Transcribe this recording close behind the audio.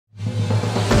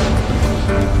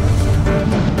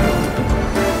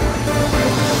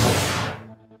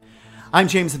I'm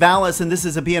James Valles, and this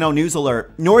is a BNO News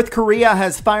Alert. North Korea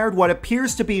has fired what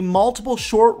appears to be multiple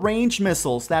short-range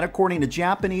missiles, that according to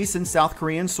Japanese and South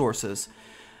Korean sources.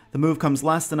 The move comes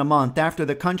less than a month after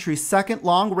the country's second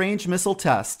long-range missile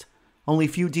test. Only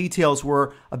few details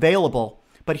were available,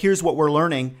 but here's what we're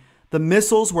learning. The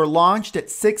missiles were launched at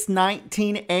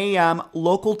 6:19 a.m.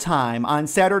 local time on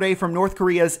Saturday from North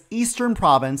Korea's eastern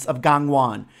province of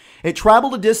Gangwon. It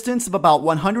traveled a distance of about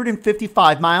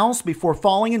 155 miles before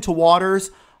falling into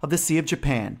waters of the Sea of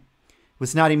Japan. It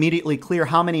was not immediately clear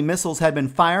how many missiles had been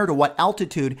fired or what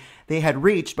altitude they had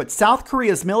reached, but South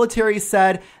Korea's military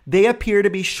said they appear to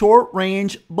be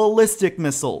short-range ballistic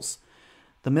missiles.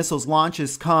 The missiles'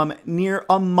 launches come near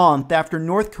a month after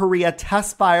North Korea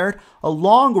test-fired a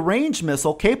long-range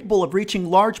missile capable of reaching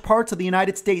large parts of the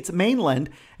United States mainland,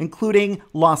 including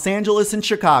Los Angeles and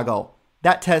Chicago.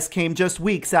 That test came just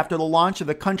weeks after the launch of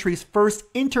the country's first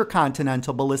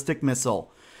intercontinental ballistic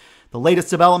missile. The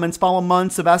latest developments follow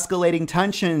months of escalating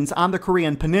tensions on the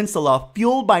Korean peninsula,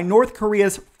 fueled by North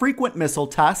Korea's frequent missile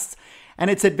tests and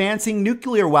its advancing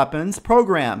nuclear weapons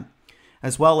program,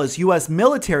 as well as U.S.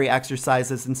 military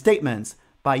exercises and statements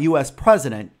by U.S.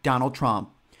 President Donald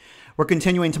Trump. We're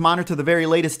continuing to monitor the very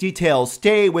latest details.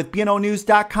 Stay with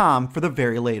BNOnews.com for the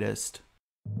very latest.